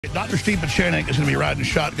Dr. Steve Pieczenik is going to be riding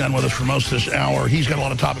shotgun with us for most of this hour. He's got a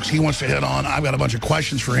lot of topics he wants to hit on. I've got a bunch of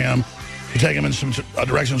questions for him to take him in some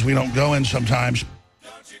directions we don't go in sometimes.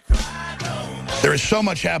 There is so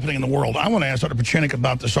much happening in the world. I want to ask Dr. Pieczenik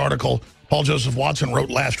about this article Paul Joseph Watson wrote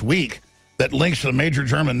last week that links to the major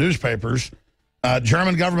German newspapers.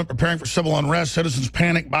 German government preparing for civil unrest. Citizens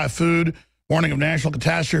panic, buy food. Warning of national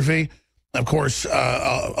catastrophe. Of course,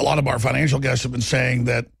 a lot of our financial guests have been saying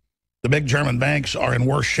that the big German banks are in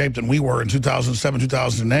worse shape than we were in 2007,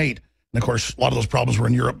 2008. And, of course, a lot of those problems were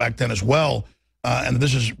in Europe back then as well. And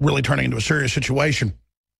this is really turning into a serious situation.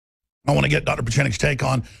 I want to get Dr. Pieczenik's take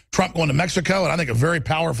on Trump going to Mexico, and I think a very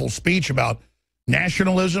powerful speech about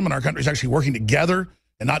nationalism and our countries actually working together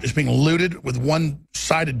and not just being looted with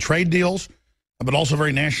one-sided trade deals, but also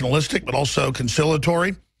very nationalistic, but also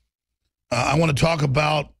conciliatory. I want to talk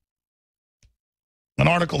about an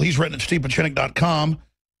article he's written at stevepieczenik.com.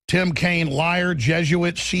 Tim Kaine, liar,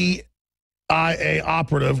 Jesuit, CIA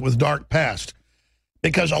operative with dark past.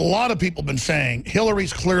 Because a lot of people have been saying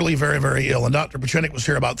Hillary's clearly very, very ill. And Dr. Pieczenik was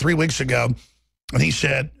here about 3 weeks ago, and he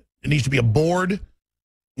said it needs to be a board,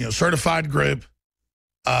 certified group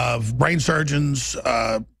of brain surgeons,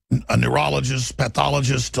 a neurologist,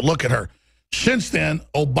 pathologist to look at her. Since then,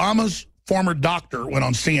 Obama's former doctor went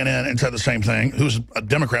on CNN and said the same thing, who's a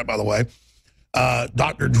Democrat, by the way.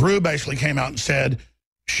 Dr. Drew basically came out and said,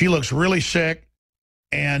 she looks really sick,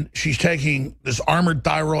 and she's taking this armored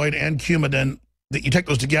thyroid and Coumadin. That you take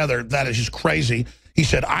those together, that is just crazy. He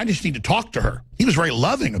said, I just need to talk to her. He was very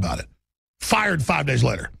loving about it. Fired 5 days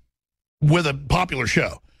later with a popular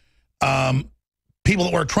show. People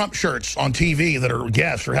that wear Trump shirts on TV that are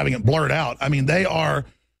guests are having it blurred out. I mean, they are,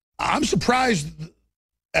 I'm surprised,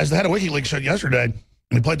 as the head of WikiLeaks said yesterday, and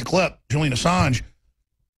we played the clip, Julian Assange,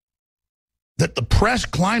 that the press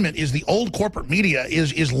climate is the old corporate media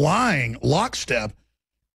is lying lockstep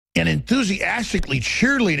and enthusiastically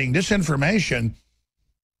cheerleading disinformation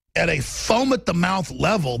at a foam-at-the-mouth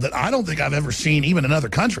level that I don't think I've ever seen even in other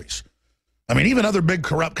countries. I mean, even other big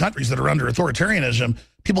corrupt countries that are under authoritarianism,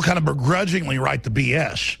 people kind of begrudgingly write the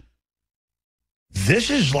BS. This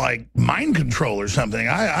is like mind control or something.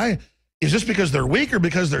 Is this because they're weak or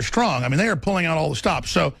because they're strong? I mean, they are pulling out all the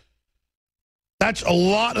stops. So that's a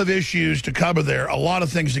lot of issues to cover there, a lot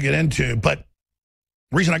of things to get into. But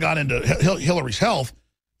the reason I got into Hillary's health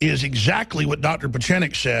is exactly what Dr.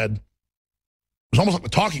 Pieczenik said. It was almost like the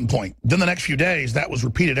talking point. Then the next few days, that was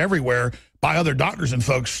repeated everywhere by other doctors and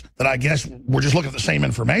folks that I guess were just looking at the same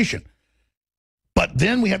information. But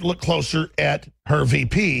then we had to look closer at her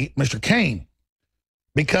VP, Mr. Kaine,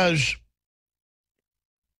 because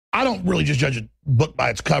I don't really just judge a book by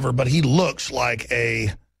its cover, but he looks like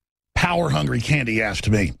a power-hungry candy ass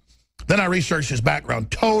to me. Then I researched his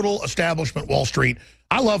background. Total establishment Wall Street.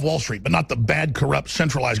 I love Wall Street, but not the bad, corrupt,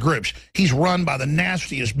 centralized groups. He's run by the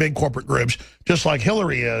nastiest big corporate groups, just like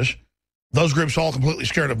Hillary is. Those groups are all completely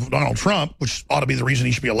scared of Donald Trump, which ought to be the reason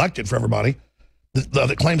he should be elected for everybody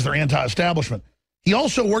that claims they're anti-establishment. He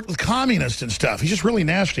also worked with communists and stuff. He's just really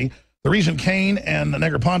nasty. The reason Kaine and the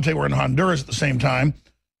Negroponte were in Honduras at the same time,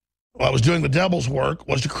 while I was doing the devil's work,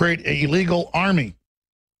 was to create an illegal army.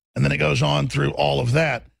 And then it goes on through all of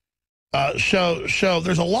that. So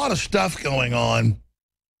there's a lot of stuff going on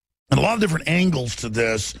and a lot of different angles to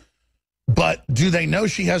this. But do they know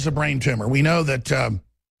she has a brain tumor? We know that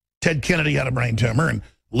Ted Kennedy had a brain tumor and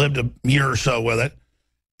lived a year or so with it.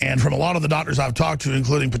 And from a lot of the doctors I've talked to,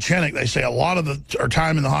 including Pieczenik, they say a lot of our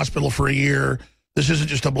time in the hospital for a year. This isn't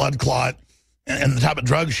just a blood clot. And the type of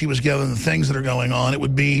drugs she was given, the things that are going on, it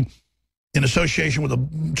would be in association with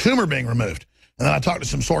a tumor being removed. And then I talked to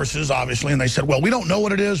some sources, obviously, and they said, well, we don't know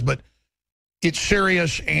what it is, but it's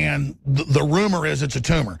serious, and the rumor is it's a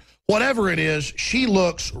tumor. Whatever it is, she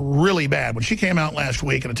looks really bad. When she came out last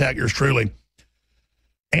week and attacked yours truly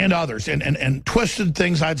and others and twisted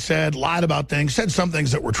things I'd said, lied about things, said some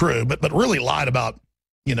things that were true, but really lied about,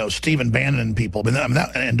 Stephen Bannon and people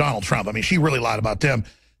and Donald Trump. I mean, she really lied about them.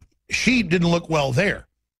 She didn't look well there.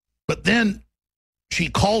 But then she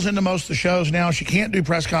calls into most of the shows now. She can't do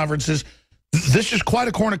press conferences. This is quite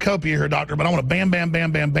a cornucopia here, Doctor, but I want to bam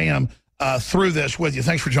through this with you.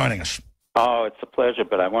 Thanks for joining us. Oh, it's a pleasure,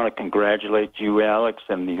 but I want to congratulate you, Alex,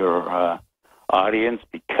 and your audience,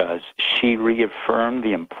 because she reaffirmed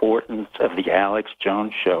the importance of the Alex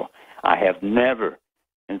Jones Show. I have never,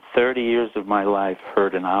 in 30 years of my life,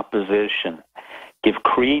 heard an opposition give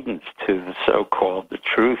credence to the so-called the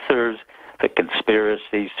truthers, the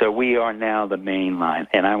conspiracy. So we are now the main line,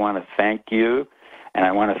 and I want to thank you. And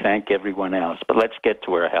I want to thank everyone else. But let's get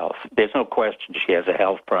to her health. There's no question she has a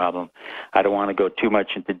health problem. I don't want to go too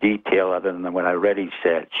much into detail other than what I already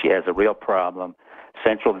said. She has a real problem.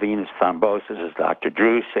 Central venous thrombosis, as Dr.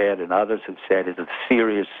 Drew said and others have said, is a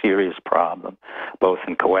serious, serious problem, both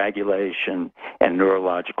in coagulation and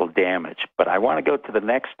neurological damage. But I want to go to the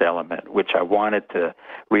next element, which I wanted to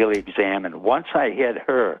really examine. Once I hit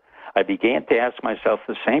her, I began to ask myself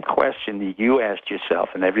the same question that you asked yourself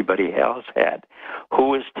and everybody else had.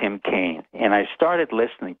 Who is Tim Kaine? And I started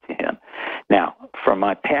listening to him. Now, from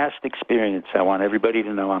my past experience, I want everybody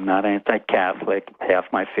to know I'm not anti-Catholic. Half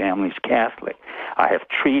my family's Catholic. I have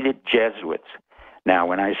treated Jesuits. Now,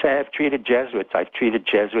 when I say I've treated Jesuits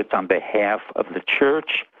on behalf of the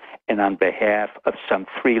church and on behalf of some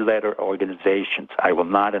three-letter organizations. I will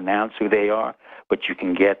not announce who they are, but you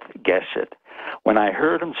can guess it. When I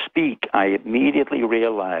heard him speak, I immediately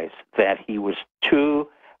realized that he was too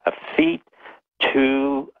effete,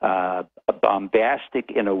 too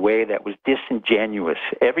bombastic in a way that was disingenuous.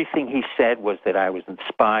 Everything he said was that I was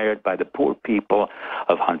inspired by the poor people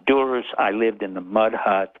of Honduras. I lived in the mud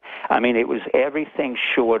hut. I mean, it was everything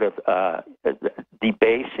short of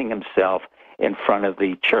debasing himself in front of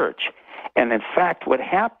the church. And in fact, what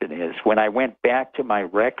happened is when I went back to my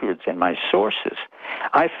records and my sources,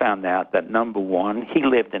 I found out that, number one, he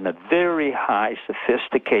lived in a very high,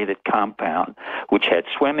 sophisticated compound, which had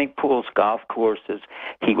swimming pools, golf courses.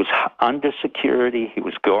 He was under security. He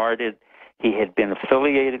was guarded. He had been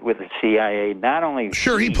affiliated with the CIA, not only...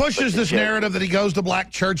 Sure, he pushes this narrative that he goes to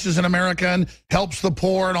black churches in America and helps the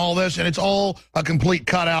poor and all this, and it's all a complete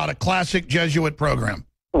cutout, a classic Jesuit program.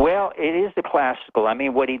 Well, it is the classical. I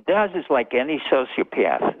mean, what he does is like any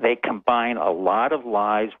sociopath. They combine a lot of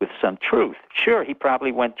lies with some truth. Sure, he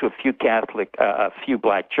probably went to a few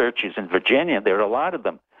black churches in Virginia. There are a lot of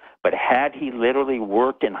them. But had he literally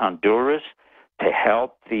worked in Honduras to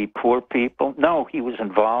help the poor people? No, he was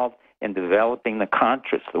involved in developing the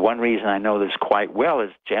Contras. The one reason I know this quite well is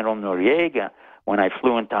General Noriega, when I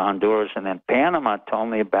flew into Honduras and then Panama, told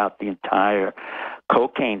me about the entire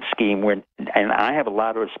cocaine scheme. And I have a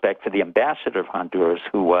lot of respect for the ambassador of Honduras,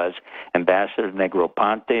 who was Ambassador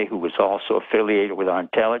Negroponte, who was also affiliated with our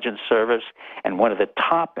intelligence service and one of the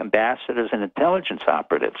top ambassadors and intelligence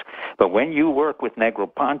operatives. But when you work with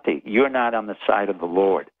Negroponte, you're not on the side of the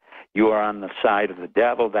Lord. You are on the side of the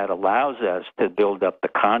devil. That allows us to build up the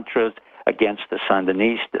Contras against the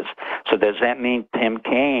Sandinistas. So does that mean Tim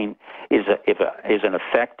Kaine is an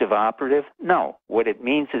effective operative? No. What it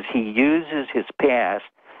means is he uses his past,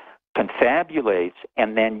 confabulates,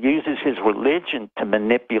 and then uses his religion to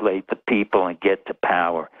manipulate the people and get to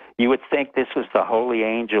power. You would think this was the holy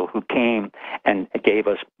angel who came and gave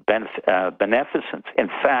us beneficence. In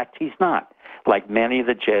fact, he's not. Like many of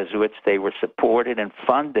the Jesuits, they were supported and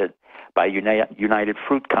funded by United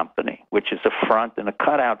Fruit Company, which is a front and a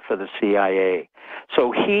cutout for the CIA.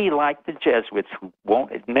 So he, like the Jesuits, who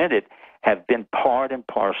won't admit it, have been part and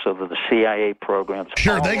parcel of the CIA programs.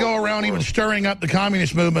 Sure, they go around even stirring up the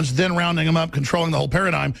communist movements, then rounding them up, controlling the whole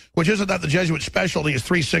paradigm, which isn't that the Jesuit specialty is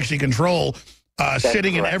 360 control,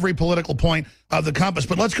 sitting correct in every political point of the compass.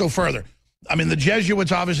 But let's go further. I mean, the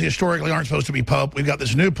Jesuits obviously historically aren't supposed to be Pope. We've got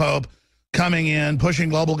this new Pope coming in, pushing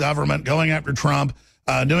global government, going after Trump,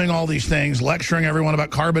 doing all these things, lecturing everyone about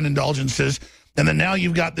carbon indulgences. And then now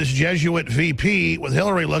you've got this Jesuit VP with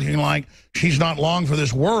Hillary looking like she's not long for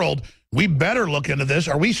this world. We better look into this.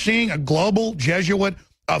 Are we seeing a global Jesuit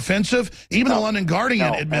offensive? Even the London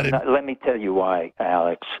Guardian admitted. Let me tell you why,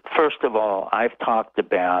 Alex. First of all, I've talked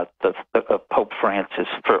about the Pope Francis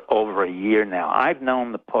for over a year now. I've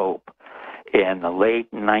known the Pope in the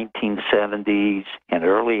late 1970s and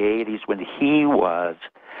early 80s when he was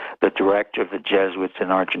the director of the Jesuits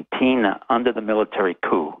in Argentina under the military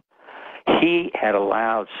coup. He had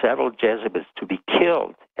allowed several Jesuits to be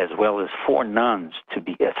killed, as well as 4 nuns to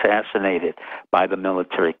be assassinated by the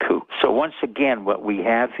military coup. So once again, what we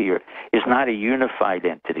have here is not a unified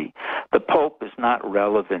entity. The Pope is not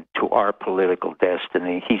relevant to our political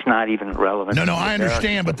destiny. He's not even relevant to I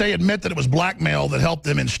understand, but they admit that it was blackmail that helped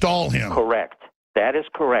them install him. Correct. That is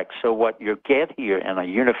correct. So what you get here in a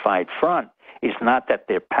unified front is not that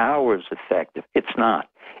their power is effective. It's not.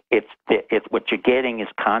 It's what you're getting is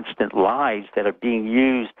constant lies that are being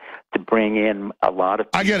used to bring in a lot of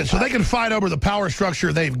people. I get it. So they can fight over the power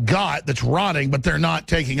structure they've got that's rotting, but they're not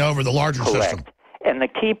taking over the larger system. And the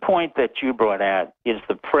key point that you brought out is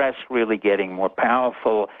the press really getting more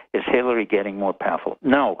powerful? Is Hillary getting more powerful?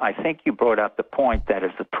 No, I think you brought out the point that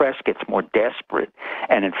as the press gets more desperate,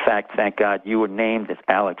 and in fact, thank God you were named as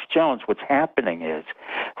Alex Jones, what's happening is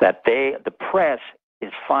that the press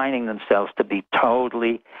is finding themselves to be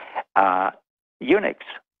totally eunuchs,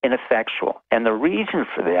 ineffectual. And the reason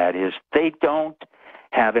for that is they don't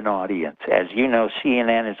have an audience. As you know,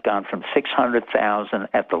 CNN has gone from 600,000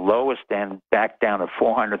 at the lowest end back down to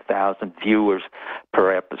 400,000 viewers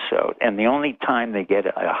per episode. And the only time they get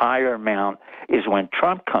a higher amount is when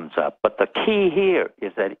Trump comes up. But the key here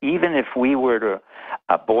is that even if we were to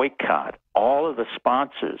boycott all of the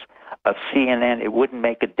sponsors of CNN, it wouldn't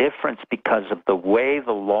make a difference because of the way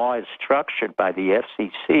the law is structured by the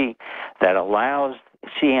FCC that allows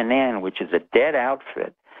CNN, which is a dead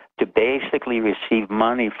outfit, to basically receive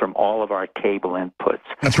money from all of our cable inputs.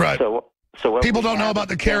 That's right. So people don't know about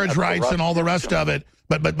the carriage rights and all the rest of it,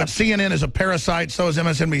 but CNN is a parasite, so is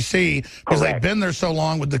MSNBC, because they've been there so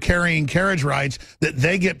long with the carrying carriage rights that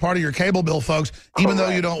they get part of your cable bill, folks, even though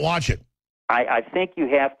you don't watch it. I think you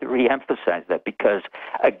have to reemphasize that because,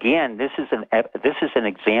 again, this is an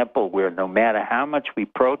example where no matter how much we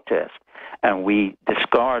protest and we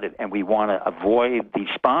discard it and we want to avoid these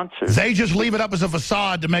sponsors, they just leave it up as a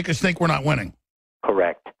facade to make us think we're not winning.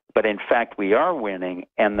 Correct. But in fact, we are winning.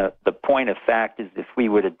 And the point of fact is if we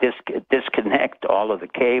were to disconnect all of the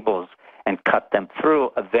cables and cut them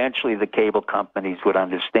through, eventually the cable companies would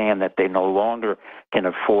understand that they no longer can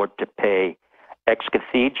afford to pay ex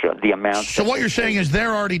cathedra the amount. So what you're saying is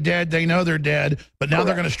they're already dead. They know they're dead, but now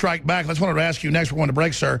they're going to strike back. That's what I wanted to ask you next. We're going to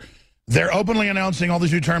break, sir. They're openly announcing all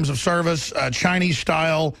these new terms of service,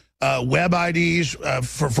 Chinese-style web IDs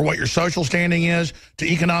for what your social standing is,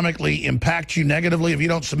 to economically impact you negatively if you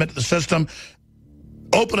don't submit to the system.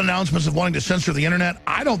 Open announcements of wanting to censor the internet.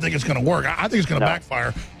 I don't think it's going to work. I think it's going to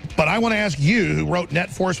backfire. But I want to ask you, who wrote Net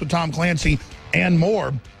Force with Tom Clancy and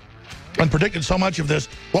more, and predicted so much of this,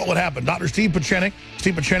 what would happen? Dr. Steve Pieczenik,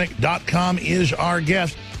 stevepieczenik.com is our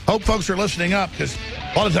guest. Hope folks are listening up, because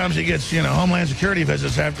a lot of times he gets, Homeland Security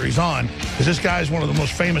visits after he's on, because this guy is one of the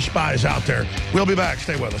most famous spies out there. We'll be back.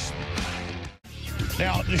 Stay with us.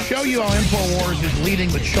 Now, to show you how InfoWars is leading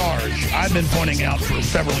the charge, I've been pointing out for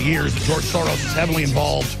several years that George Soros is heavily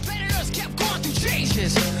involved.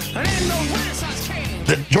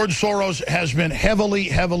 That George Soros has been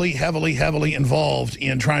heavily involved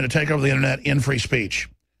in trying to take over the internet in free speech.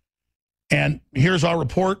 And here's our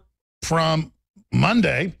report from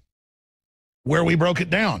Monday where we broke it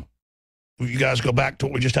down. You guys go back to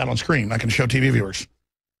what we just had on screen. I can show TV viewers.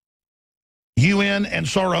 UN and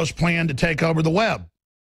Soros plan to take over the web.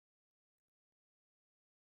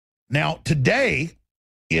 Now, today,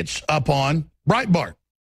 it's up on Breitbart.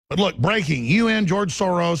 But look, breaking, UN, George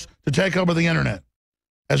Soros to take over the internet.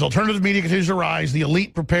 As alternative media continues to rise, the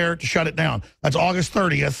elite prepare to shut it down. That's August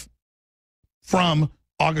 30th from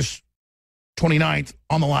August 29th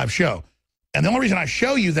on the live show. And the only reason I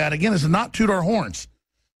show you that, again, is to not toot our horns.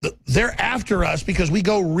 They're after us because we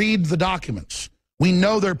go read the documents. We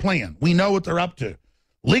know their plan. We know what they're up to.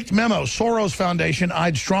 Leaked memo, Soros Foundation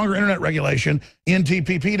eyed stronger internet regulation in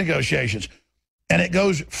TPP negotiations. And it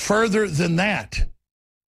goes further than that.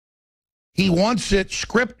 He wants it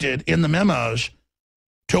scripted in the memos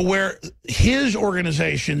to where his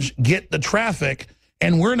organizations get the traffic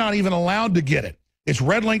and we're not even allowed to get it. It's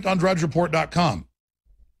red linked on drudgereport.com.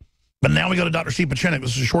 But now we go to Dr. Steve Pieczenik.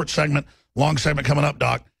 This is a short segment, long segment coming up,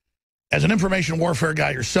 Doc. As an information warfare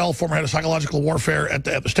guy yourself, former head of psychological warfare at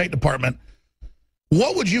the State Department,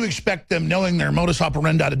 what would you expect them, knowing their modus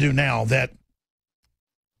operandi, to do now that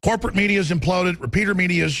corporate media is imploded, repeater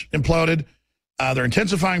media is imploded, they're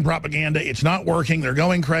intensifying propaganda, it's not working, they're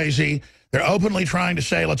going crazy, they're openly trying to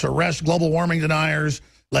say, let's arrest global warming deniers,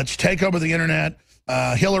 let's take over the internet.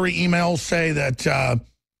 Hillary emails say that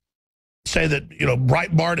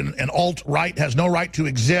Breitbart and alt-right has no right to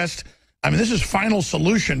exist. I mean, this is final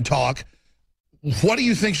solution talk. What do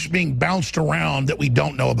you think is being bounced around that we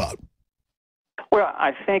don't know about? Well,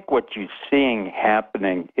 I think what you're seeing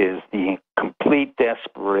happening is the complete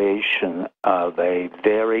desperation of a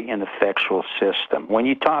very ineffectual system. When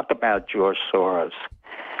you talk about George Soros,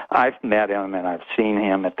 I've met him and I've seen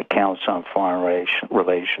him at the Council on Foreign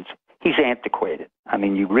Relations. He's antiquated. I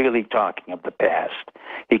mean, you're really talking of the past.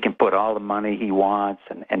 He can put all the money he wants,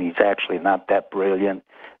 and he's actually not that brilliant.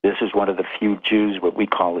 This is one of the few Jews, what we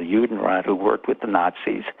call a Judenrat, who worked with the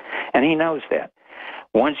Nazis, and he knows that.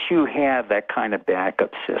 Once you have that kind of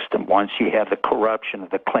backup system, once you have the corruption of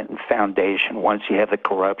the Clinton Foundation, once you have the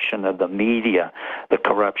corruption of the media, the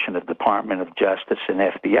corruption of the Department of Justice and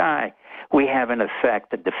FBI, we have, in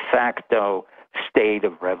effect, a de facto state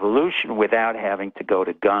of revolution without having to go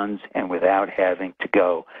to guns and without having to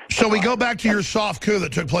go. So we go back to your soft coup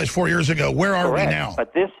that took place 4 years ago. Where are we now?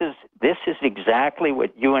 But this is exactly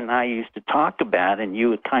what you and I used to talk about, and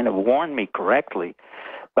you had kind of warned me correctly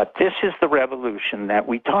But this is the revolution that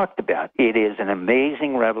we talked about. It is an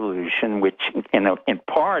amazing revolution, which, in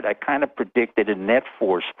part, I kind of predicted in net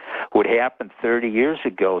force would happen 30 years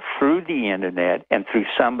ago through the Internet and through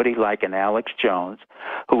somebody like an Alex Jones,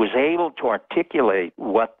 who was able to articulate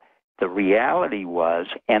what the reality was,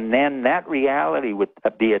 and then that reality would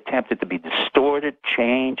be attempted to be distorted,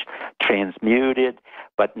 changed, transmuted,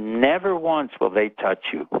 but never once will they touch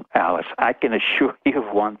you, Alice. I can assure you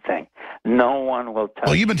of one thing. No one will touch you.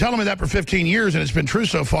 Well, you've been telling me that for 15 years, and it's been true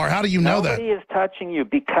so far. How do you know that? Nobody is touching you,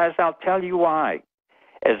 because I'll tell you why.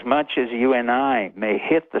 As much as you and I may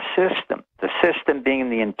hit the system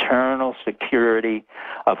being the internal security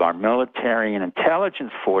of our military and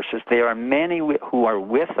intelligence forces, there are many who are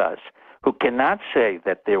with us who cannot say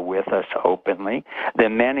that they're with us openly. There are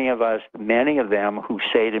many of them who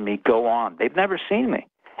say to me, go on. They've never seen me.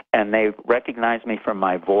 And they recognize me from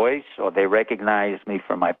my voice, or they recognize me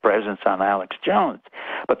from my presence on Alex Jones.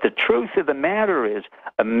 But the truth of the matter is,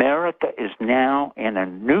 America is now in a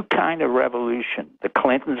new kind of revolution. The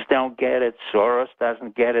Clintons don't get it. Soros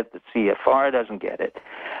doesn't get it. The CFR doesn't get it.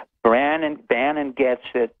 Bannon gets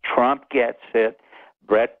it. Trump gets it.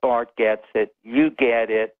 Brett Bart gets it. You get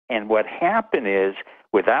it. And what happened is,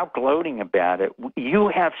 without gloating about it, you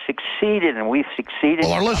have succeeded, and we've succeeded.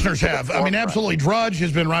 Well, our listeners have. I mean, absolutely. Drudge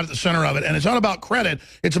has been right at the center of it, and it's not about credit.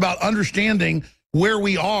 It's about understanding where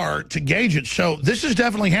we are to gauge it. So this is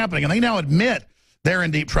definitely happening, and they now admit they're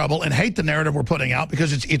in deep trouble and hate the narrative we're putting out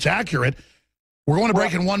because it's accurate. We're going to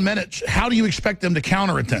break in 1 minute. How do you expect them to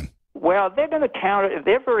counter it then? Well, they're going to counter.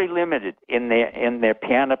 They're very limited in their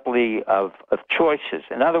panoply of choices.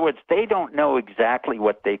 In other words, they don't know exactly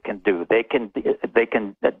what they can do. They can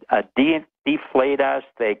deflate us.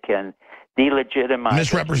 They can delegitimize.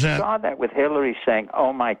 Misrepresent. We saw that with Hillary saying,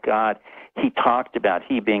 "Oh my God,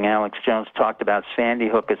 he being Alex Jones talked about Sandy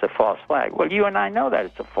Hook as a false flag." Well, you and I know that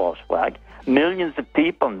it's a false flag. Millions of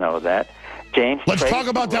people know that. James. Let's talk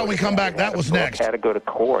about that when we come back. That was next. Had to go to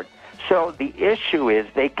court. So the issue is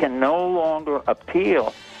they can no longer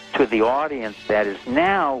appeal to the audience that is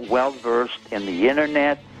now well-versed in the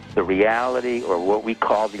Internet, the reality, or what we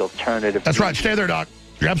call the alternative. That's right. Stay there, Doc.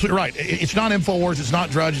 You're absolutely right. It's not InfoWars. It's not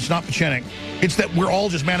Drudge. It's not Pieczenik. It's that we're all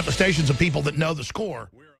just manifestations of people that know the score.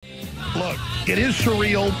 Look, it is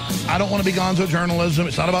surreal. I don't want to be gonzo journalism.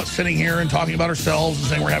 It's not about sitting here and talking about ourselves and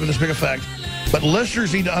saying we're having this big effect. But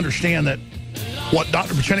listeners need to understand that what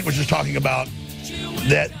Dr. Pieczenik was just talking about,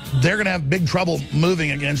 that they're going to have big trouble moving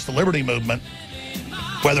against the liberty movement,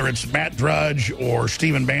 whether it's Matt Drudge or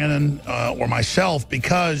Stephen Bannon or myself,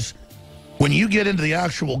 because when you get into the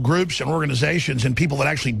actual groups and organizations and people that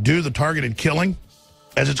actually do the targeted killing,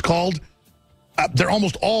 as it's called, they're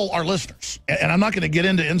almost all our listeners. And I'm not going to get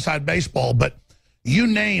into inside baseball, but you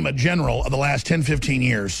name a general of the last 10, 15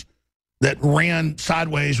 years that ran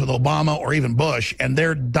sideways with Obama or even Bush, and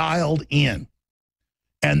they're dialed in.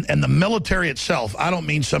 And the military itself, I don't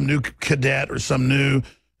mean some new cadet or some new,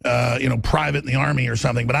 private in the Army or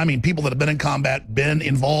something, but I mean people that have been in combat, been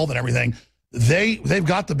involved and everything. They've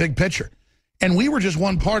got the big picture. And we were just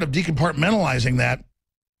one part of decompartmentalizing that.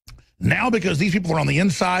 Now, because these people are on the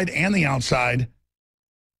inside and the outside,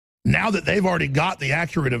 now that they've already got the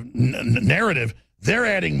accurate narrative, they're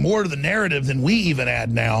adding more to the narrative than we even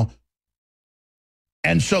add now.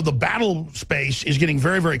 And so the battle space is getting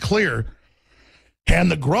very, very clear.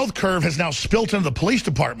 And the growth curve has now spilt into the police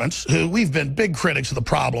departments, who we've been big critics of the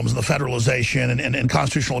problems and the federalization and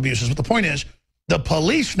constitutional abuses. But the point is, the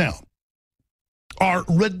police now are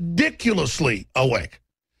ridiculously awake.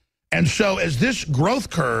 And so as this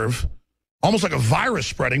growth curve, almost like a virus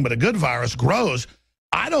spreading, but a good virus, grows,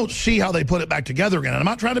 I don't see how they put it back together again. And I'm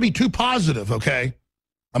not trying to be too positive, okay?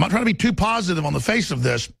 I'm not trying to be too positive on the face of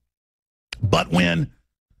this. But when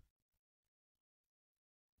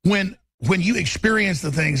you experience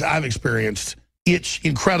the things I've experienced, it's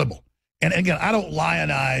incredible. And again, I don't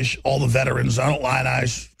lionize all the veterans. I don't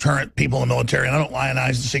lionize current people in the military. And I don't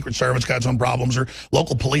lionize the Secret Service, got its own problems, or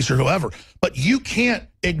local police or whoever. But you can't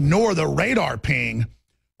ignore the radar ping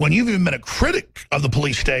when you've even been a critic of the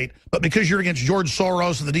police state, but because you're against George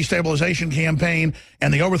Soros and the destabilization campaign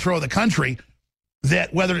and the overthrow of the country,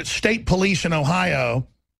 that whether it's state police in Ohio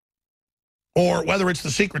or whether it's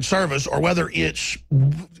the Secret Service, or whether it's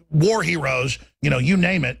war heroes, you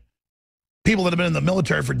name it, people that have been in the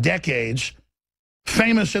military for decades,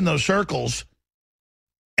 famous in those circles,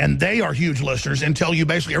 and they are huge listeners until you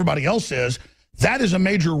basically everybody else is, that is a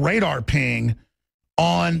major radar ping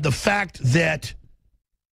on the fact that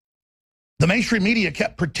the mainstream media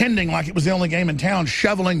kept pretending like it was the only game in town,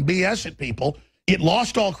 shoveling BS at people. It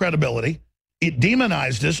lost all credibility. It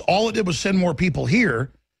demonized us. All it did was send more people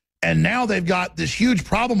here. And now they've got this huge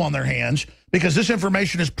problem on their hands because this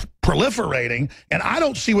information is proliferating. And I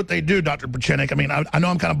don't see what they do, Dr. Pieczenik. I mean, I know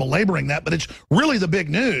I'm kind of belaboring that, but it's really the big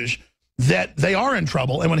news that they are in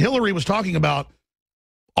trouble. And when Hillary was talking about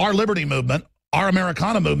our liberty movement, our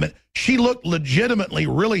Americana movement, she looked legitimately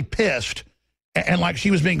really pissed and like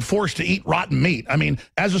she was being forced to eat rotten meat. I mean,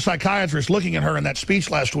 as a psychiatrist looking at her in that speech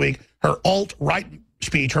last week, her alt-right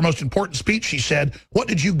speech, her most important speech, she said, what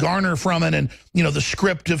did you garner from it? And, you know, the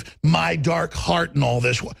script of My Dark Heart and all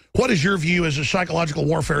this. What is your view as a psychological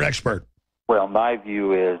warfare expert? Well, my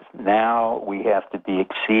view is now we have to be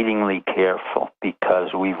exceedingly careful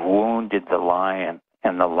because we've wounded the lion,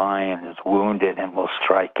 and the lion is wounded and will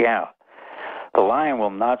strike out. The lion will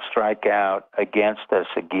not strike out against us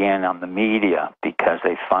again on the media because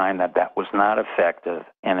they find that that was not effective.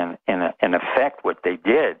 And in effect, what they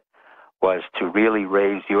did was to really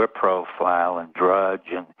raise your profile and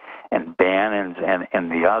Drudge and Bannon's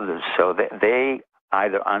and the others so that they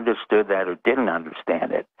either understood that or didn't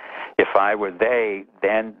understand it. If I were they,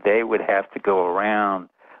 then they would have to go around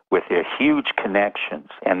with their huge connections,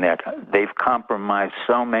 and they've compromised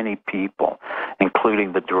so many people,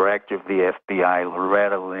 including the director of the FBI,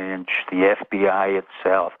 Loretta Lynch, the FBI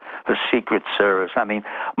itself, the Secret Service. I mean,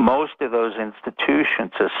 most of those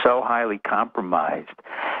institutions are so highly compromised,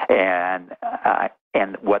 and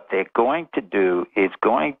what they're going to do is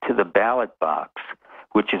going to the ballot box,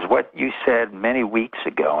 which is what you said many weeks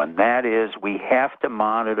ago, and that is we have to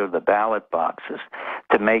monitor the ballot boxes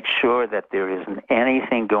to make sure that there isn't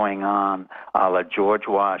anything going on a la George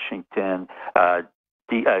Washington,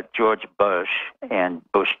 George Bush, and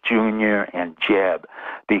Bush Jr. and Jeb,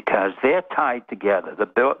 because they're tied together.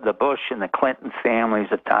 The Bush and the Clinton families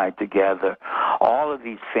are tied together. All of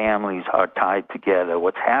these families are tied together.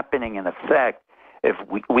 What's happening in effect, if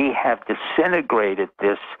we have disintegrated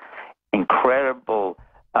this incredible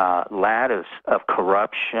lattice of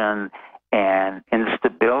corruption and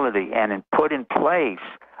instability and put in place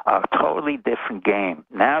a totally different game.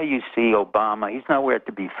 Now you see Obama, he's nowhere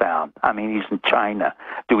to be found. I mean, he's in China.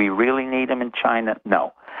 Do we really need him in China?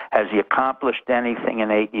 No. Has he accomplished anything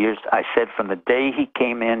in 8 years? I said from the day he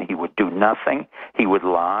came in, he would do nothing, he would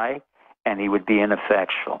lie, and he would be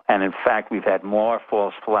ineffectual. And in fact, we've had more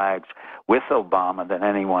false flags with Obama than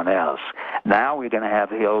anyone else. Now we're going to have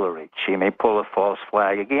Hillary. She may pull a false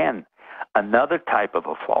flag again, another type of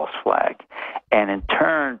a false flag, and in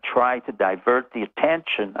turn try to divert the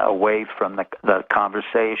attention away from the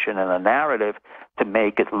conversation and the narrative to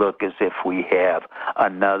make it look as if we have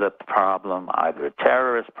another problem, either a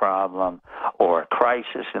terrorist problem or a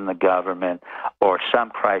crisis in the government or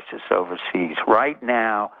some crisis overseas. Right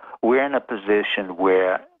now, we're in a position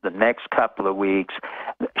where the next couple of weeks,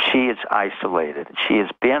 she is isolated. She has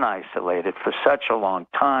been isolated for such a long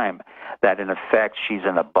time that, in effect, she's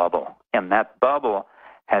in a bubble. And that bubble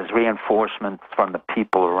has reinforcement from the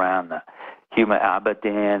people around her. Huma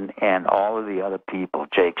Abedin and all of the other people,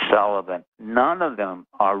 Jake Sullivan. None of them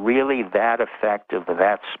are really that effective or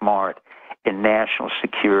that smart in national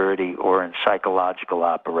security or in psychological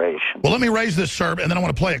operations. Well, let me raise this, sir, and then I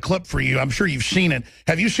want to play a clip for you. I'm sure you've seen it.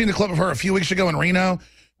 Have you seen the clip of her a few weeks ago in Reno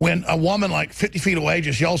when a woman like 50 feet away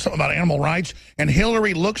just yells something about animal rights, and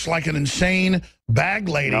Hillary looks like an insane bag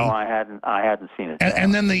lady? No, I hadn't seen it.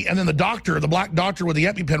 And then the doctor, the black doctor with the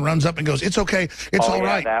EpiPen, runs up and goes, "It's okay, it's all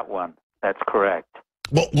right." That one. That's correct.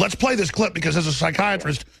 Well, let's play this clip because as a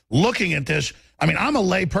psychiatrist looking at this, I mean, I'm a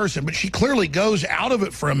lay person, but she clearly goes out of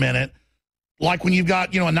it for a minute. Like when you've got,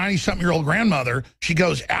 a 90-something-year-old grandmother, she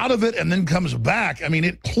goes out of it and then comes back. I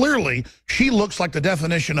mean, she looks like the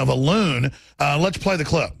definition of a loon. Let's play the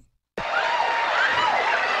clip. You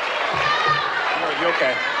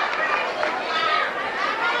okay?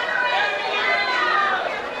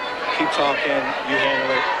 Keep talking. You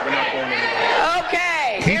handle it. We're not going anywhere.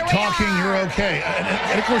 Okay. Keep talking. You're okay.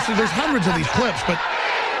 And of course, there's hundreds of these clips, but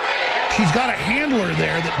she's got a handler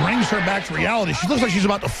there that brings her back to reality. She looks like she's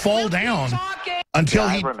about to fall down until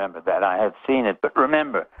I remember that. I had seen it. But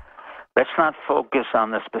remember, let's not focus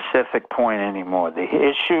on the specific point anymore. The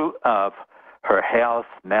issue of her health,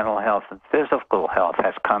 mental health, and physical health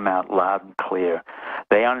has come out loud and clear.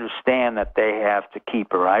 They understand that they have to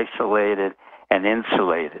keep her isolated and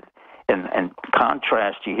insulated. In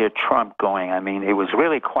contrast, you hear Trump going, I mean, it was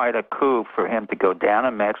really quite a coup for him to go down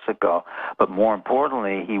to Mexico, but more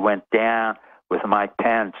importantly, he went down with Mike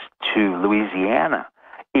Pence to Louisiana.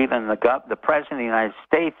 Even the President of the United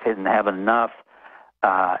States didn't have enough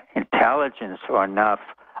intelligence or enough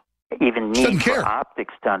even need for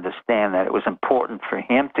optics to understand that it was important for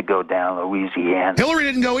him to go down Louisiana. Hillary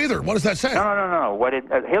didn't go either. What does that say? No.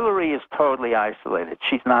 Hillary is totally isolated.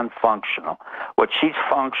 She's non-functional. What she's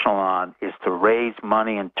functional on is to raise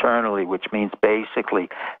money internally, which means basically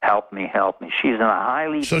help me. She's in a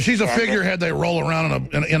highly... So she's a figurehead they roll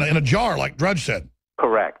around in a jar, like Drudge said.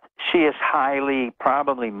 Correct. She is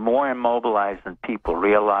probably more immobilized than people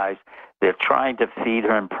realize. They're trying to feed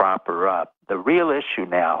her and prop her up. The real issue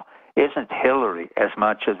now isn't Hillary as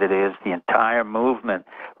much as it is the entire movement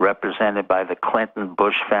represented by the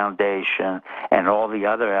Clinton-Bush Foundation and all the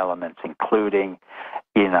other elements, including,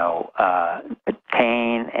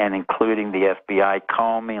 Kane and including the FBI,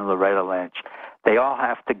 Comey and Loretta Lynch. They all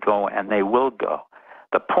have to go, and they will go.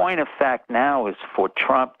 The point of fact now is for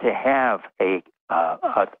Trump to have a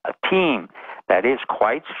team that is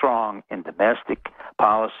quite strong in domestic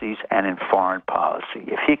policies and in foreign policy.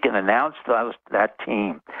 If he can announce that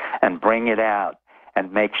team and bring it out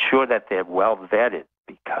and make sure that they're well vetted,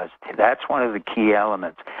 because that's one of the key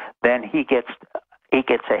elements, then he gets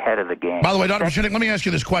ahead of the game. By the way, Dr. Pieczenik, let me ask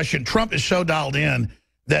you this question. Trump is so dialed in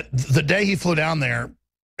that the day he flew down there,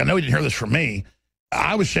 I know he didn't hear this from me,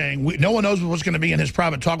 I was saying no one knows what's going to be in his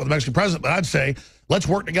private talk with the Mexican president, but I'd say let's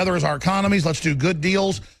work together as our economies. Let's do good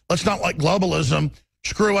deals. Let's not let globalism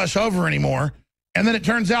screw us over anymore. And then it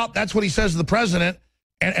turns out that's what he says to the president.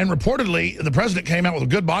 And reportedly, the president came out with a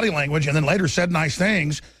good body language and then later said nice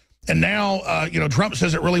things. And now, Trump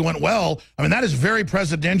says it really went well. I mean, that is very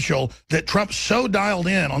presidential that Trump's so dialed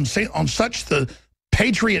in on such the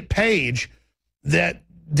patriot page that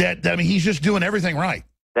he's just doing everything right.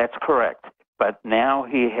 That's correct. But now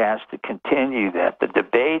he has to continue that. The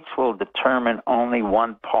debates will determine only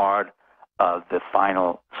one part of the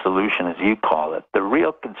final solution, as you call it. The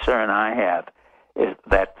real concern I have is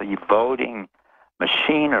that the voting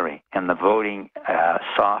machinery and the voting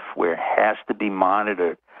software has to be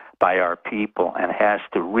monitored by our people and has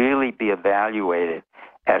to really be evaluated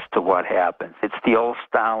as to what happens. It's the old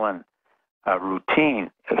Stalin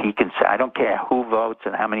routine. He can say, I don't care who votes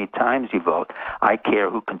and how many times you vote. I care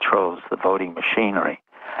who controls the voting machinery.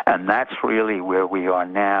 And that's really where we are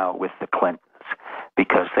now with the Clintons,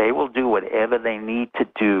 because they will do whatever they need to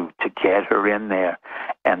do to get her in there.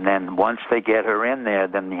 And then once they get her in there,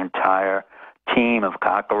 then the entire team of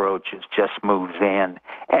cockroaches just moves in,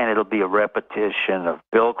 and it'll be a repetition of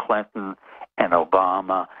Bill Clinton and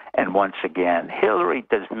Obama. And once again, Hillary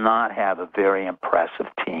does not have a very impressive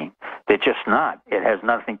team. They're just not. It has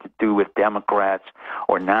nothing to do with Democrats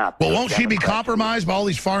or not. Well, won't she be compromised by all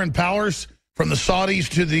these foreign powers, from the Saudis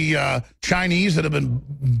to the Chinese that have been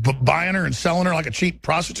buying her and selling her like a cheap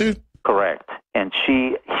prostitute? Correct. And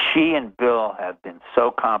she and Bill have been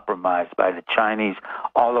so compromised by the Chinese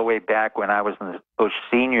all the way back when I was in the Bush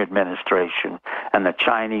Senior administration, and the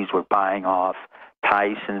Chinese were buying off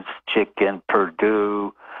Tyson's Chicken,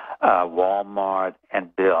 Purdue, Walmart,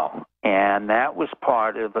 and Bill. And that was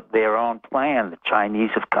part of their own plan. The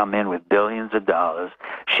Chinese have come in with billions of dollars.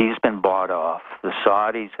 She's been bought off. The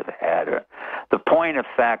Saudis have had her. The point of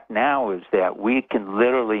fact now is that we can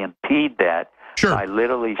literally impede that by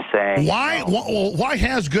literally saying... Why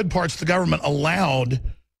has good parts of the government allowed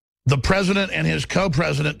the president and his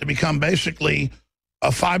co-president to become basically a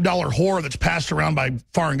 $5 whore that's passed around by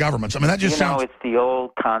foreign governments? I mean, that just sounds... it's the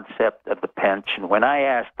old concept of the pension. When I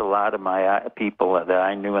asked a lot of my people that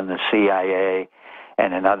I knew in the CIA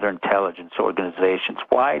and in other intelligence organizations,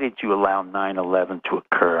 why did you allow 9/11 to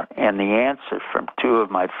occur? And the answer from two of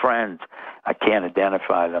my friends, I can't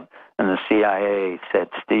identify them, in the CIA said,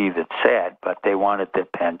 Steve, it's sad, but they wanted their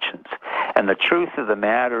pensions. And the truth of the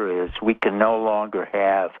matter is we can no longer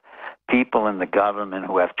have people in the government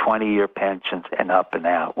who have 20-year pensions and up and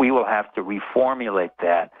out. We will have to reformulate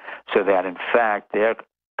that so that, in fact, their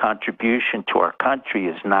contribution to our country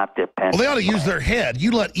is not their pension. Well, they ought to use their head.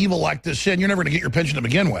 You let evil like this in, you're never going to get your pension to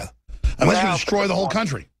begin with, unless you destroy the whole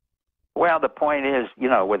country. Well, the point is,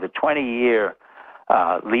 with a 20-year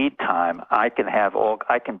lead time, I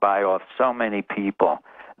can buy off so many people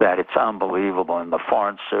that it's unbelievable, in the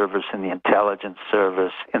Foreign Service, in the Intelligence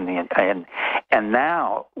Service, and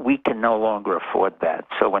now we can no longer afford that.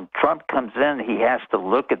 So when Trump comes in, he has to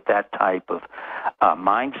look at that type of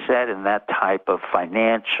mindset and that type of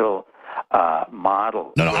financial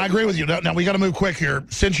model. No, I agree with you. Now, we got to move quick here.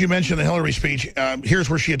 Since you mentioned the Hillary speech, here's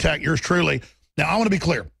where she attacked yours truly. Now, I want to be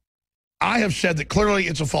clear. I have said that clearly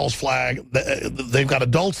it's a false flag. They've got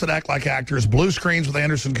adults that act like actors, blue screens with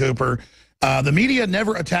Anderson Cooper. The media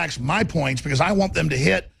never attacks my points because I want them to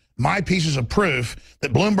hit my pieces of proof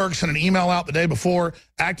that Bloomberg sent an email out the day before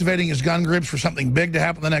activating his gun groups for something big to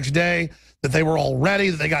happen the next day, that they were all ready,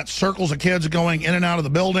 that they got circles of kids going in and out of the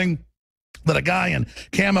building, that a guy in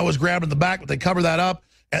camo was grabbed in the back, but they covered that up.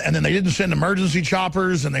 And then they didn't send emergency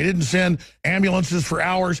choppers, and they didn't send ambulances for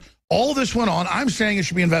hours. All of this went on. I'm saying it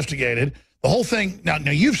should be investigated. The whole thing, now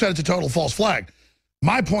you've said it's a total false flag.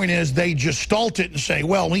 My point is they just stalled it and say,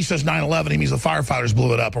 well, when he says 9/11, he means the firefighters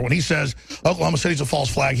blew it up. Or when he says Oklahoma City's a false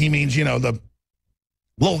flag, he means, you know, the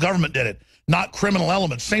local government did it, not criminal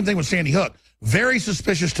elements. Same thing with Sandy Hook. Very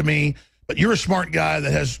suspicious to me, but you're a smart guy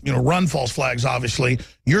that has, you know, run false flags, obviously.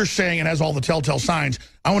 You're saying it has all the telltale signs.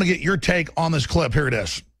 I want to get your take on this clip. Here it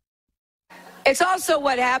is. It's also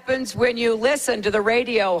what happens when you listen to the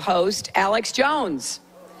radio host, Alex Jones,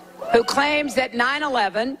 who claims that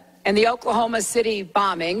 9/11 and the Oklahoma City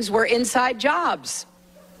bombings were inside jobs.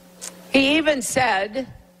 He even said,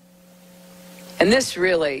 and this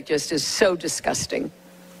really just is so disgusting,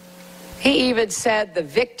 he even said the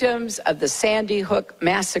victims of the Sandy Hook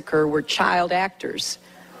massacre were child actors,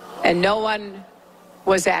 and no one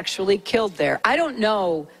was actually killed there. I don't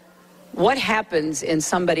know what happens in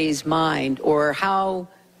somebody's mind or how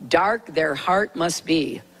dark their heart must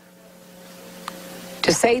be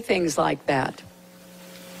to say things like that.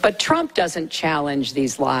 But Trump doesn't challenge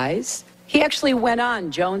these lies. He actually went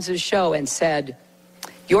on Jones's show and said,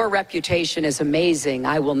 "Your reputation is amazing.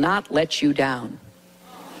 I will not let you down."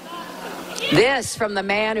 This from the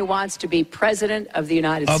man who wants to be president of the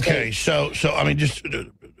United States. Okay, so I mean, just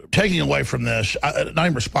taking away from this, not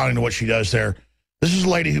even responding to what she does there. This is a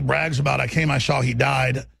lady who brags about, I came, I saw, he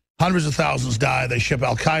died. Hundreds of thousands died. They ship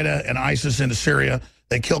Al-Qaeda and ISIS into Syria.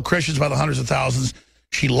 They kill Christians by the hundreds of thousands.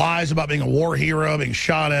 She lies about being a war hero, being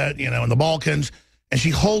shot at, you know, in the Balkans. And she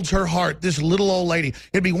holds her heart, this little old lady.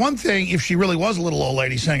 It'd be one thing if she really was a little old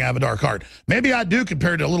lady saying, I have a dark heart. Maybe I do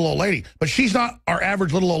compared to a little old lady. But she's not our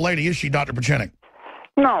average little old lady, is she, Dr. Pieczenik?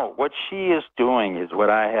 No, what she is doing is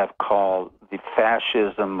what I have called the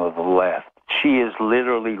fascism of the left. She is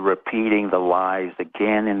literally repeating the lies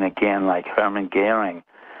again and again, like Hermann Goering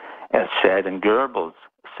has said, and Goebbels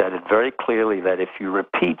said it very clearly, that if you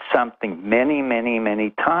repeat something many, many, many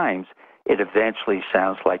times, it eventually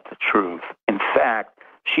sounds like the truth. In fact,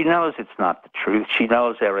 she knows it's not the truth. She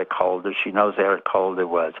knows Eric Holder. She knows Eric Holder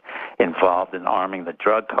was involved in arming the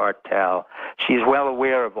drug cartel. She's well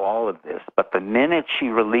aware of all of this. But the minute she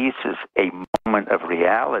releases a moment of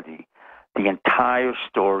reality, the entire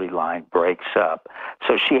storyline breaks up.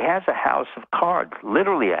 So she has a house of cards,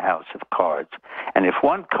 literally a house of cards. And if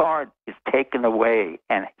one card is taken away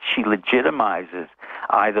and she legitimizes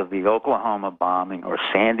either the Oklahoma bombing or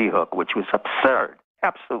Sandy Hook, which was absurd,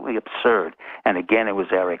 absolutely absurd. And again, it was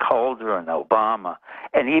Eric Holder and Obama.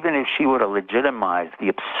 And even if she would have legitimized the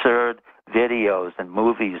absurd videos and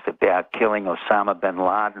movies about killing Osama bin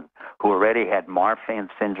Laden, who already had Marfan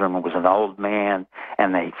syndrome and was an old man,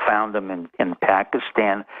 and they found him in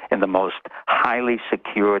Pakistan in the most highly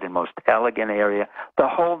secured and most elegant area, the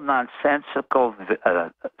whole nonsensical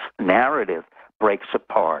narrative breaks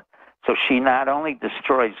apart. So she not only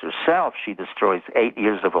destroys herself, she destroys 8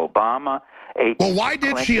 years of Obama. Well, why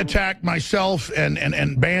did she attack myself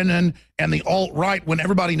and Bannon and the alt-right when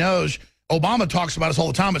everybody knows Obama talks about us all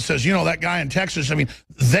the time? It says, you know, that guy in Texas, I mean,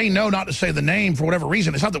 they know not to say the name for whatever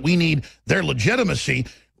reason. It's not that we need their legitimacy.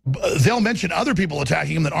 They'll mention other people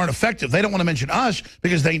attacking them that aren't effective. They don't want to mention us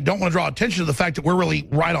because they don't want to draw attention to the fact that we're really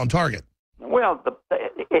right on target. Well,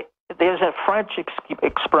 there's a French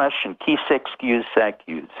expression, qui s'excuse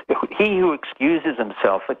s'accuse. He who excuses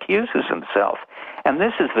himself accuses himself. And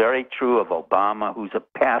this is very true of Obama, who's a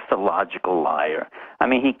pathological liar. I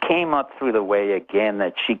mean, he came up through the way again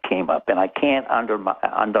that she came up, and I can't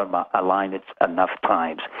underline it enough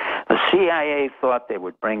times. The CIA thought they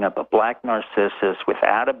would bring up a black Narcissus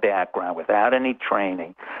without a background, without any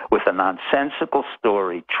training, with a nonsensical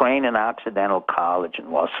story, trained in Occidental College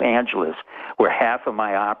in Los Angeles, where half of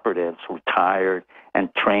my operatives retired and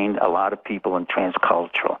trained a lot of people in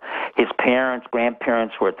transcultural. His parents,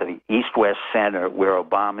 grandparents were at the East-West Center, where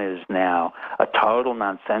Obama is now, a total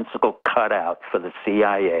nonsensical cutout for the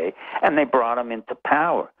CIA, and they brought him into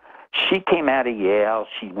power. She came out of Yale.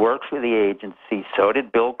 She works for the agency. So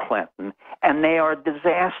did Bill Clinton, and they are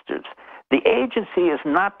disasters. The agency is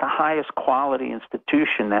not the highest quality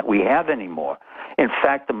institution that we have anymore. In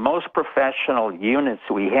fact, the most professional units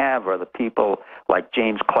we have are the people like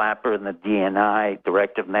James Clapper and the DNI,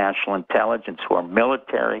 Director of National Intelligence, who are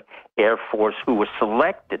military, Air Force, who were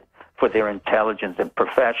selected for their intelligence and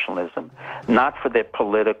professionalism, not for their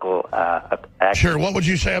political action. Sure. What would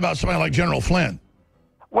you say about somebody like General Flynn?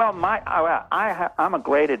 Well, I'm a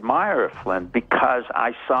great admirer of Flynn because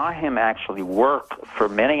I saw him actually work for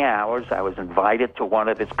many hours. I was invited to one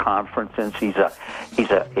of his conferences. He's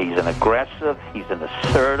an aggressive, he's an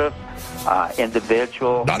assertive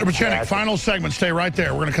individual. Dr. Pieczenik, final segment. Stay right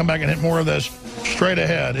there. We're going to come back and hit more of this straight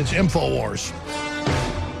ahead. It's InfoWars.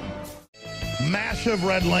 Massive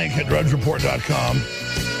red link at drudgereport.com.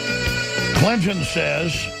 Clinton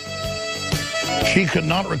says she could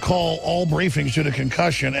not recall all briefings due to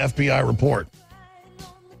concussion, FBI report.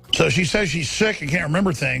 So she says she's sick and can't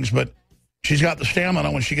remember things, but she's got the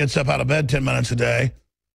stamina when she gets up out of bed 10 minutes a day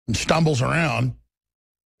and stumbles around.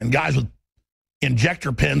 And guys with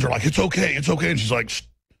injector pins are like, it's okay, it's okay. And she's like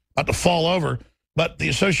about to fall over. But the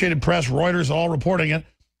Associated Press, Reuters, all reporting it.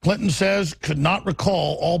 Clinton says could not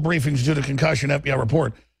recall all briefings due to concussion, FBI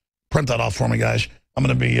report. Print that off for me, guys. I'm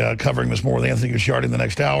going to be covering this more with Anthony Gucciardi in the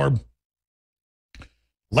next hour.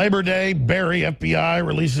 Labor Day, Barry, FBI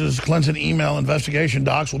releases Clinton email investigation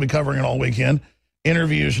docs. We'll be covering it all weekend.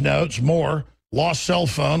 Interviews, notes, more. Lost cell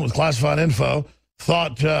phone with classified info.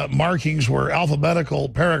 Thought markings were alphabetical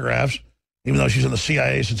paragraphs, even though she's in the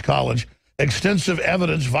CIA since college. Extensive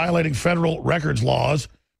evidence violating federal records laws.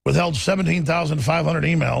 Withheld 17,500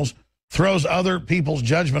 emails. Throws other people's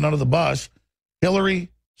judgment under the bus. Hillary's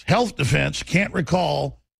health defense can't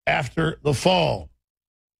recall after the fall.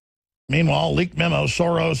 Meanwhile, leaked memo,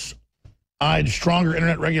 Soros eyed stronger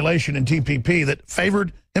internet regulation in TPP that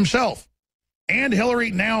favored himself. And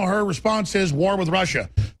Hillary, now her response is war with Russia.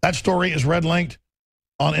 That story is red-linked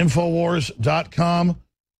on Infowars.com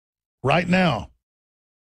right now.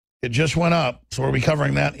 It just went up, so we'll be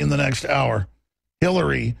covering that in the next hour.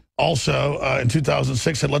 Hillary also, in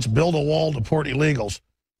 2006, said, let's build a wall to deport illegals.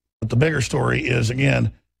 But the bigger story is,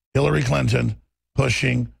 again, Hillary Clinton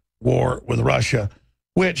pushing war with Russia,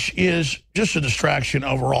 which is just a distraction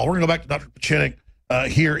overall. We're going to go back to Dr. Pieczenik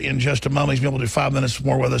here in just a moment. He's going to be able to do 5 minutes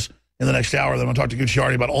more with us in the next hour. Then I'm going to talk to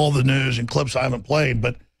Gucciardi about all the news and clips I haven't played.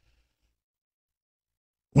 But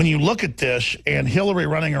when you look at this and Hillary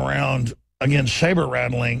running around, again,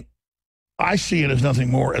 saber-rattling, I see it as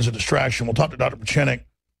nothing more as a distraction. We'll talk to Dr. Pieczenik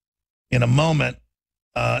in a moment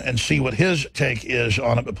and see what his take is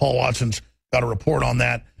on it. But Paul Watson's got a report on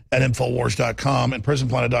that at Infowars.com and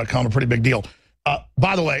PrisonPlanet.com, a pretty big deal.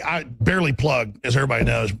 By the way, I barely plug, as everybody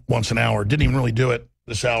knows, once an hour. Didn't even really do it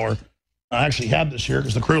this hour. I actually have this here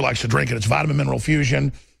because the crew likes to drink it. It's Vitamin Mineral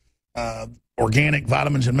Fusion, organic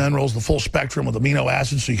vitamins and minerals, the full spectrum with amino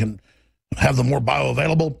acids so you can have them more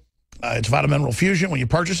bioavailable. It's Vitamin Mineral Fusion. When you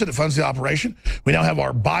purchase it, it funds the operation. We now have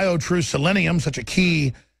our BioTrue Selenium, such a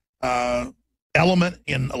key element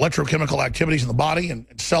in electrochemical activities in the body and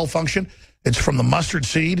cell function. It's from the mustard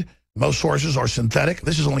seed. Most sources are synthetic.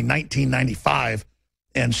 This is only $19.95,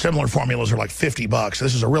 and similar formulas are like $50.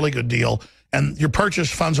 This is a really good deal, and your purchase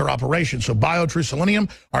funds our operation. So BioTrue Selenium,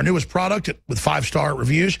 our newest product with 5-star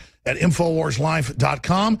reviews at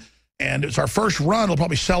InfoWarsLife.com, and it's our first run. It'll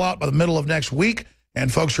probably sell out by the middle of next week, and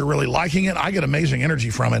folks are really liking it. I get amazing energy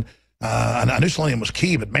from it. And I knew selenium was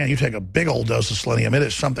key, but, man, you take a big old dose of selenium. It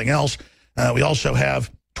is something else. We also have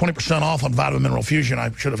 20% off on Vitamin Mineral Fusion. I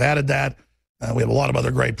should have added that. We have a lot of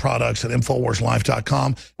other great products at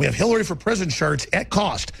InfoWarsLife.com. We have Hillary for Prison shirts at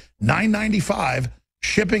cost, $9.95,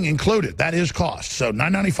 shipping included. That is cost. So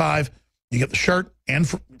 $9.95, you get the shirt and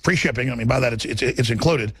free shipping. I mean, by that, it's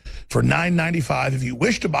included for $9.95. If you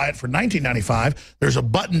wish to buy it for $19.95, there's a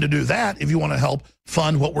button to do that if you want to help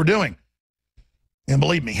fund what we're doing. And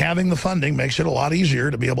believe me, having the funding makes it a lot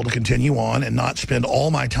easier to be able to continue on and not spend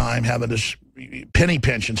all my time having this penny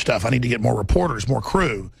pinch and stuff. I need to get more reporters, more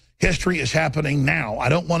crew. History is happening now. I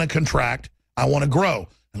don't want to contract. I want to grow.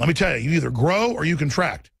 And let me tell you, you either grow or you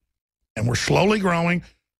contract. And we're slowly growing.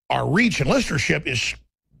 Our reach and listenership is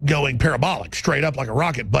going parabolic, straight up like a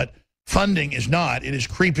rocket. But funding is not. It is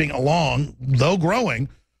creeping along, though growing,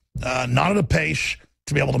 not at a pace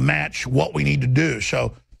to be able to match what we need to do.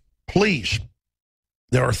 So please,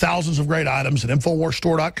 there are thousands of great items at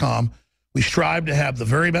InfoWarsStore.com. We strive to have the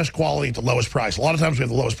very best quality at the lowest price. A lot of times we have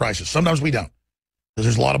the lowest prices. Sometimes we don't, because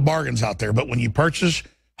there's a lot of bargains out there. But when you purchase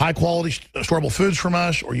high-quality storable foods from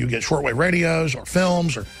us, or you get shortwave radios or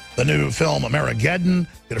films, or the new film Amerigeddon,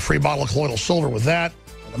 get a free bottle of colloidal silver with that,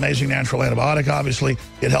 an amazing natural antibiotic, obviously,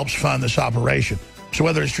 it helps fund this operation. So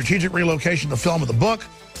whether it's strategic relocation of the film or the book,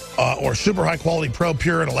 or super high-quality Pro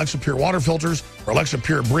Pure and Alexa Pure water filters, or Alexa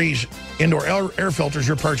Pure Breeze indoor air filters,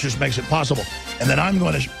 your purchase makes it possible. And then I'm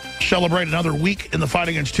going to celebrate another week in the fight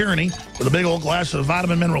against tyranny with a big old glass of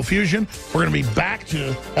Vitamin Mineral Fusion. We're going to be back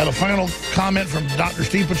to have a final comment from Dr.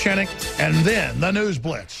 Steve Pieczenik, and then the News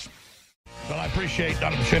Blitz. Well, I appreciate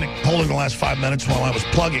Dr. Pieczenik holding the last 5 minutes while I was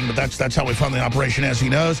plugging, but that's how we fund the operation, as he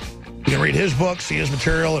knows. You can read his book, see his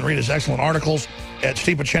material, and read his excellent articles at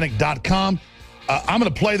stevepieczenik.com. I'm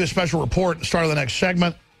going to play this special report at the start of the next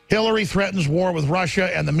segment. Hillary threatens war with Russia,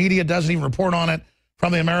 and the media doesn't even report on it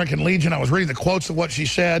from the American Legion. I was reading the quotes of what she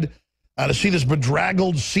said. To see this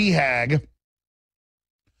bedraggled sea hag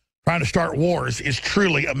trying to start wars is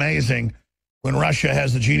truly amazing when Russia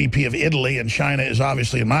has the GDP of Italy and China is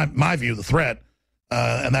obviously, in my view, the threat.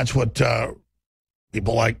 And that's what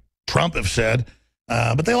people like Trump have said.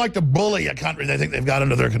 But they like to bully a country they think they've got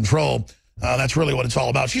under their control. That's really what it's all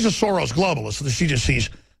about. She's a Soros globalist. So she just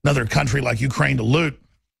sees another country like Ukraine to loot.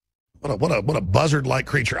 What a buzzard-like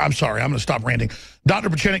creature. I'm sorry. I'm going to stop ranting. Dr.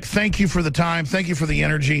 Pieczenik, thank you for the time. Thank you for the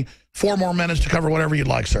energy. 4 more minutes to cover whatever you'd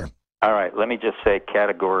like, sir. All right. Let me just say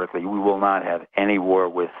categorically, we will not have any war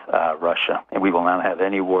with Russia, and we will not have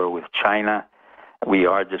any war with China. We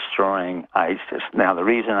are destroying ISIS. Now, the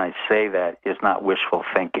reason I say that is not wishful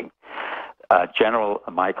thinking. General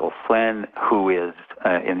Michael Flynn, who is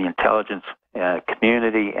in the intelligence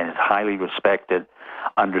community and is highly respected,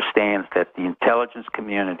 understands that the intelligence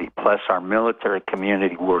community plus our military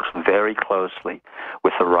community works very closely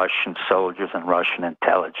with the Russian soldiers and Russian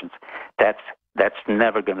intelligence. That's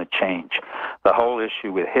never going to change. The whole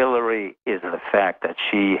issue with Hillary is the fact that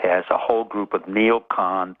she has a whole group of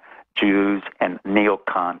neocon Jews and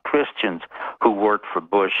neocon Christians who worked for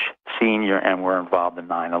Bush Sr. and were involved in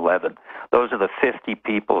 9/11. Those are the 50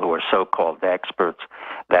 people who are so-called experts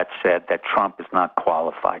that said that Trump is not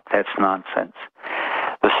qualified. That's nonsense.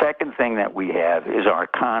 The second thing that we have is our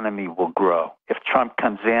economy will grow. If Trump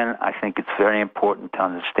comes in, I think it's very important to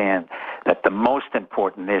understand that the most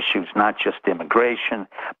important issue is not just immigration,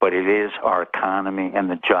 but it is our economy and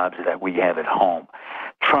the jobs that we have at home.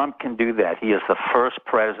 Trump can do that. He is the first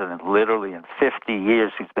president, literally in 50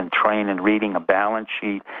 years, who's been trained in reading a balance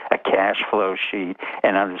sheet, a cash flow sheet,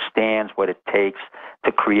 and understands what it takes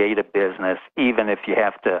to create a business, even if you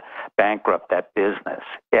have to bankrupt that business.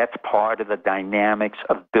 That's part of the dynamics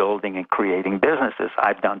of building and creating businesses.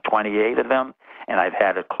 I've done 28 of them, and I've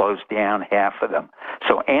had to close down half of them.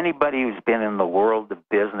 So anybody who's been in the world of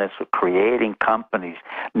business or creating companies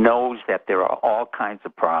knows that there are all kinds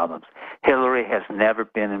of problems. Hillary has never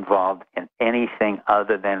been involved in anything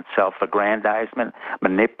other than self-aggrandizement,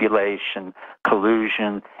 manipulation,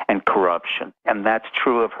 collusion, and corruption. And that's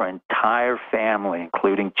true of her entire family,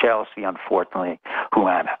 including Chelsea, unfortunately, who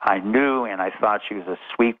I knew and I thought she was a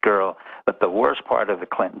sweet girl. But the worst part of the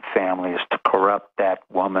Clinton family is to corrupt that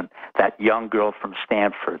woman, that young girl from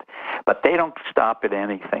Stanford. But they don't stop at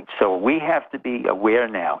anything. So we have to be aware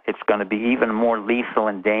now. It's going to be even more lethal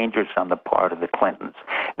and dangerous on the part of the Clintons.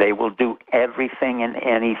 They will do everything and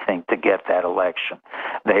anything to get that election.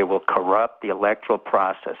 They will corrupt the electoral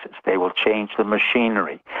processes. They will change the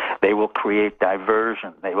machinery. They will create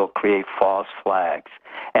diversion. They will create false flags.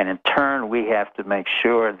 And in turn, we have to make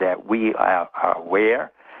sure that we are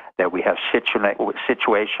aware, that we have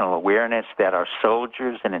situational awareness, that our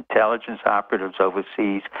soldiers and intelligence operatives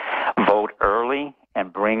overseas vote early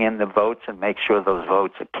and bring in the votes and make sure those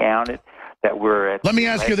votes are counted. That we're at. Let me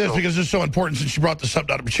ask you this, because this is so important since you brought this up,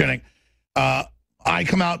 Dr. Pieczenik. I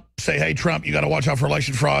come out, say, hey, Trump, you got to watch out for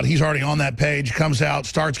election fraud. He's already on that page, comes out,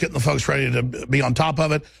 starts getting the folks ready to be on top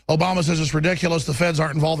of it. Obama says it's ridiculous. The feds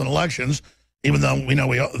aren't involved in elections, even though we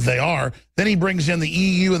know they are. Then he brings in the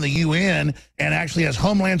EU and the UN and actually has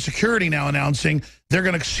Homeland Security now announcing they're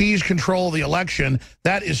going to seize control of the election.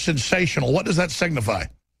 That is sensational. What does that signify?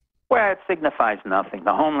 Well, it signifies nothing.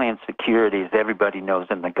 The Homeland Security, as everybody knows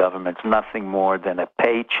in the government, is nothing more than a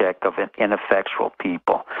paycheck of ineffectual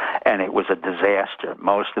people. And it was a disaster.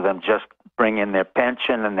 Most of them just bring in their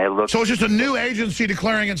pension and they look... So it's just a new agency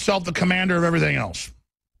declaring itself the commander of everything else?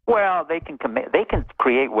 Well, they can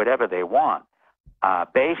create whatever they want.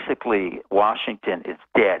 Basically, Washington is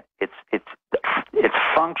dead. It's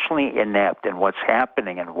functionally inept, and what's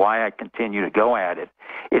happening and why I continue to go at it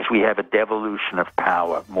is we have a devolution of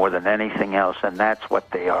power more than anything else, and that's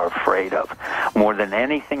what they are afraid of. More than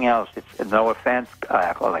anything else, it's no offense,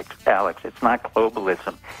 Alex, it's not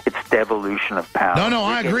globalism, it's devolution of power. No,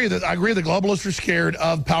 I agree that the globalists are scared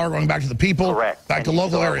of power going back to the people, correct, back to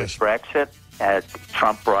local areas. Brexit. As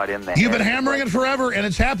Trump brought in the... You've been hammering it forever, and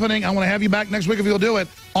it's happening. I want to have you back next week if you'll do it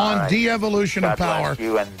on de-evolution of power. God bless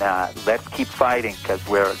you, and let's keep fighting because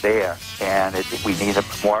we're there, and we need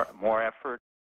more effort.